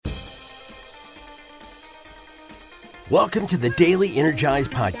Welcome to the Daily Energize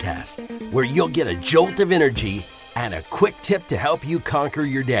podcast, where you'll get a jolt of energy and a quick tip to help you conquer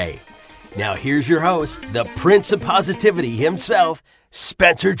your day. Now here's your host, the Prince of Positivity himself,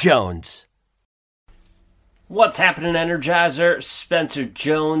 Spencer Jones. What's happening, Energizer? Spencer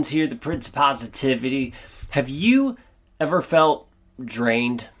Jones here, the Prince of Positivity. Have you ever felt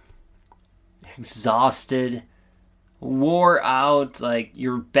drained, exhausted, wore out, like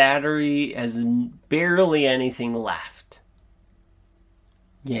your battery has barely anything left?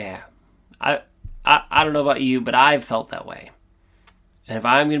 Yeah, I don't know about you, but I've felt that way. And if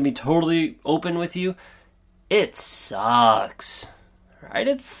I'm going to be totally open with you, it sucks, right?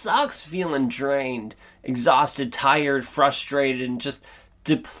 It sucks feeling drained, exhausted, tired, frustrated, and just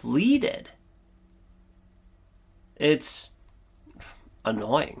depleted. It's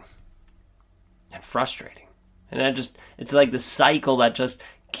annoying and frustrating. And it's like the cycle that just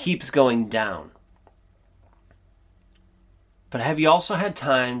keeps going down. But have you also had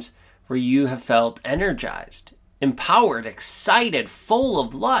times where you have felt energized, empowered, excited, full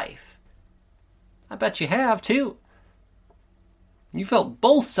of life? I bet you have too. You felt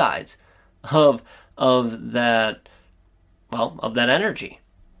both sides of that energy.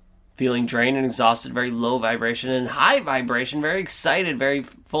 Feeling drained and exhausted, very low vibration, and high vibration, very excited, very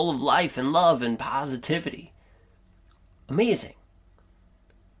full of life and love and positivity. Amazing.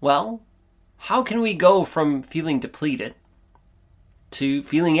 Well, how can we go from feeling depleted to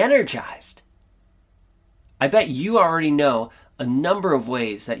feeling energized? I bet you already know a number of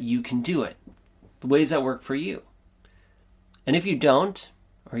ways that you can do it, the ways that work for you. And if you don't,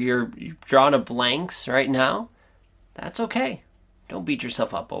 or you're drawing a blanks right now, that's okay. Don't beat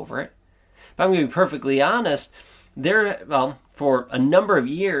yourself up over it. But I'm going to be perfectly honest, for a number of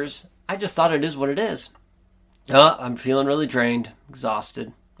years, I just thought it is what it is. I'm feeling really drained,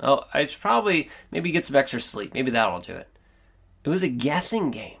 exhausted. I should probably maybe get some extra sleep. Maybe that'll do it. It was a guessing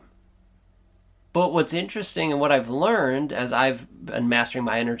game. But what's interesting and what I've learned as I've been mastering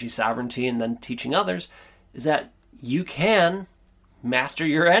my energy sovereignty and then teaching others is that you can master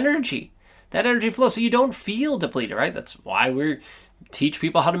your energy. That energy flow so you don't feel depleted, right? That's why we teach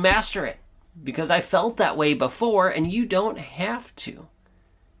people how to master it. Because I felt that way before, and you don't have to.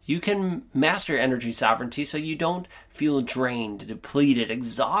 You can master energy sovereignty so you don't feel drained, depleted,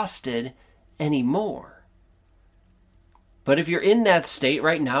 exhausted anymore. But if you're in that state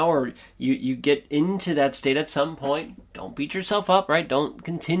right now, or you get into that state at some point, don't beat yourself up, right? Don't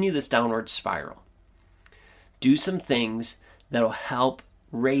continue this downward spiral. Do some things that'll help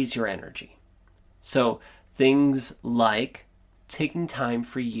raise your energy. So things like taking time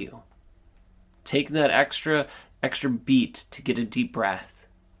for you. Taking that extra beat to get a deep breath.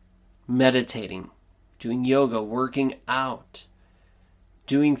 Meditating. Doing yoga. Working out.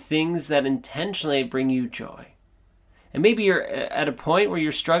 Doing things that intentionally bring you joy. And maybe you're at a point where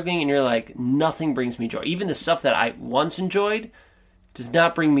you're struggling and you're like, nothing brings me joy. Even the stuff that I once enjoyed does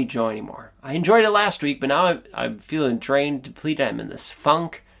not bring me joy anymore. I enjoyed it last week, but now I'm feeling drained, depleted. I'm in this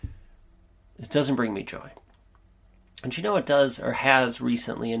funk. It doesn't bring me joy. And you know it does, or has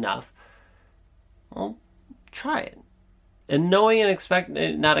recently enough. Well, try it. And knowing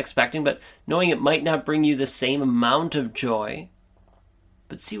knowing it might not bring you the same amount of joy,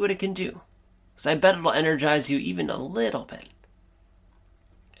 but see what it can do. Because I bet it'll energize you even a little bit.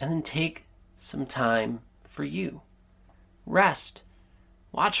 And then take some time for you. Rest.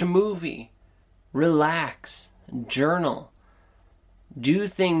 Watch a movie. Relax. Journal. Do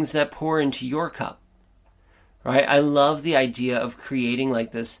things that pour into your cup. Right? I love the idea of creating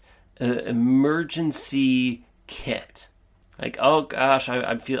like this emergency kit. Like, oh gosh,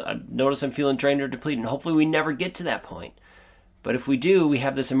 I notice I'm feeling drained or depleted. And hopefully we never get to that point. But if we do, we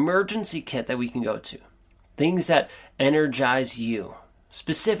have this emergency kit that we can go to. Things that energize you,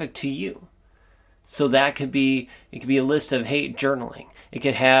 specific to you. So it could be a list of, hey, journaling. It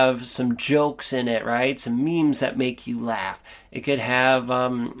could have some jokes in it, right? Some memes that make you laugh. It could have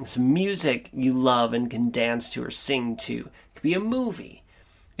some music you love and can dance to or sing to. It could be a movie.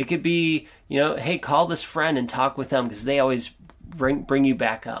 It could be, hey, call this friend and talk with them because they always bring you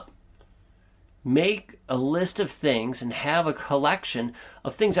back up. Make a list of things and have a collection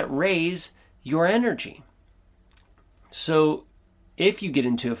of things that raise your energy. So if you get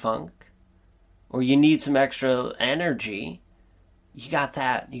into a funk or you need some extra energy, you got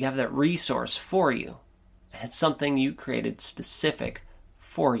that. You have that resource for you. It's something you created specific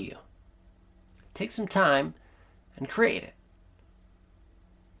for you. Take some time and create it.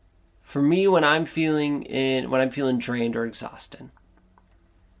 For me, when I'm feeling drained or exhausted,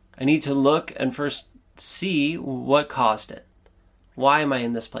 I need to look and first see what caused it. Why am I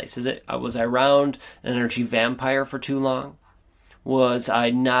in this place? Was I around an energy vampire for too long? Was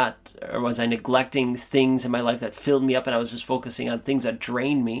I neglecting things in my life that filled me up, and I was just focusing on things that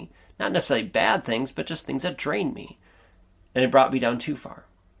drained me? Not necessarily bad things, but just things that drained me. And it brought me down too far.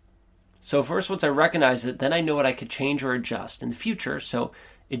 So first, once I recognize it, then I know what I could change or adjust in the future so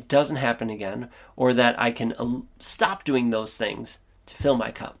it doesn't happen again, or that I can stop doing those things to fill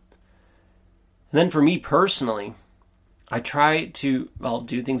my cup. And then for me personally, I try to,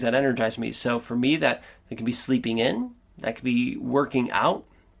 do things that energize me. So for me, that can be sleeping in, that could be working out,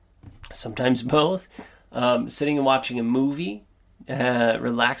 sometimes both, sitting and watching a movie,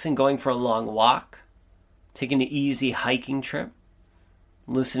 relaxing, going for a long walk, taking an easy hiking trip,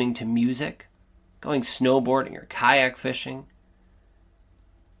 listening to music, going snowboarding or kayak fishing.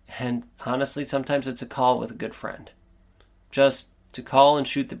 And honestly, sometimes it's a call with a good friend. Just to call and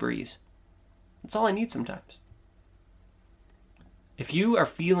shoot the breeze. That's all I need sometimes. If you are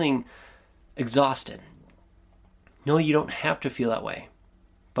feeling exhausted, no, you don't have to feel that way.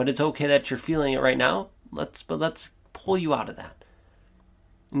 But it's okay that you're feeling it right now. Let's pull you out of that.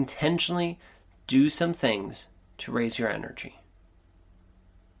 Intentionally do some things to raise your energy.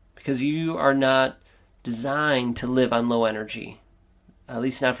 Because you are not designed to live on low energy, at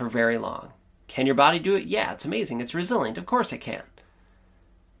least not for very long. Can your body do it? Yeah, it's amazing. It's resilient. Of course it can.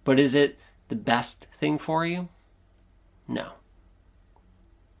 But is it the best thing for you? No.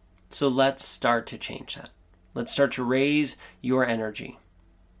 So let's start to change that. Let's start to raise your energy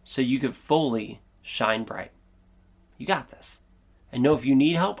so you can fully shine bright. You got this. And know if you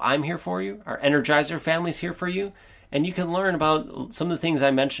need help, I'm here for you. Our Energizer family's here for you. And you can learn about some of the things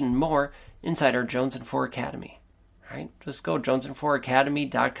I mentioned more inside our Jones and 4 Academy. Right? Just go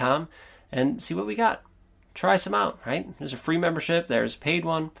jonesand4academy.com and see what we got. Try some out, right? There's a free membership. There's a paid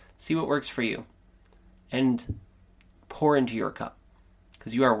one. See what works for you. And pour into your cup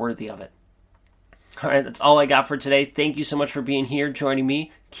because you are worthy of it. All right, that's all I got for today. Thank you so much for being here, joining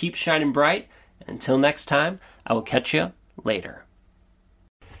me. Keep shining bright. And until next time, I will catch you later.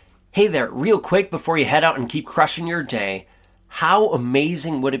 Hey there, real quick before you head out and keep crushing your day, how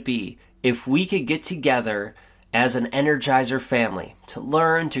amazing would it be if we could get together as an Energizer family to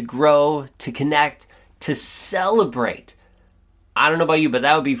learn, to grow, to connect, to celebrate? I don't know about you, but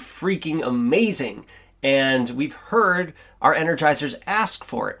that would be freaking amazing. And we've heard our Energizers ask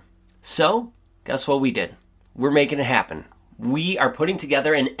for it. So, guess what we did? We're making it happen. We are putting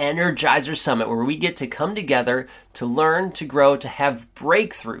together an Energizer Summit where we get to come together to learn, to grow, to have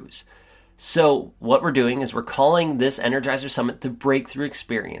breakthroughs. So what we're doing is we're calling this Energizer Summit the Breakthrough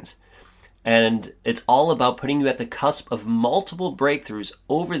Experience. And it's all about putting you at the cusp of multiple breakthroughs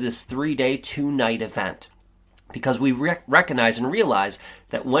over this 3-day, 2-night event. Because we recognize and realize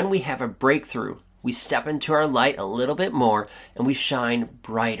that when we have a breakthrough, we step into our light a little bit more and we shine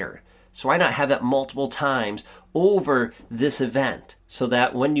brighter. So why not have that multiple times over this event so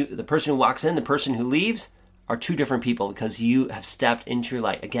that when the person who walks in, the person who leaves are two different people because you have stepped into your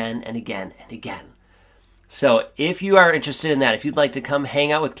light again and again and again. So if you are interested in that, if you'd like to come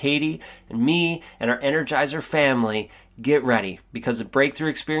hang out with Katie and me and our Energizer family, get ready because the Breakthrough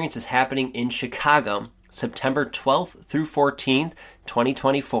Experience is happening in Chicago, September 12th through 14th,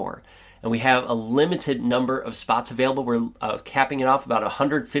 2024. And we have a limited number of spots available. We're capping it off about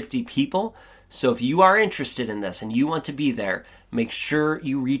 150 people. So if you are interested in this and you want to be there, make sure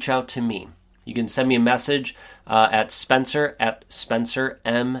you reach out to me. You can send me a message at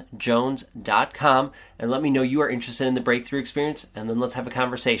spencer@spencermjones.com and let me know you are interested in the Breakthrough Experience. And then let's have a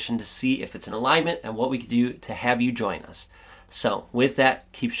conversation to see if it's in alignment and what we can do to have you join us. So with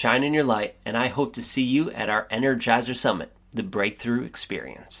that, keep shining your light. And I hope to see you at our Energizer Summit, the Breakthrough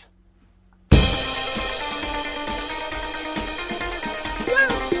Experience.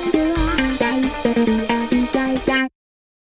 Thank you.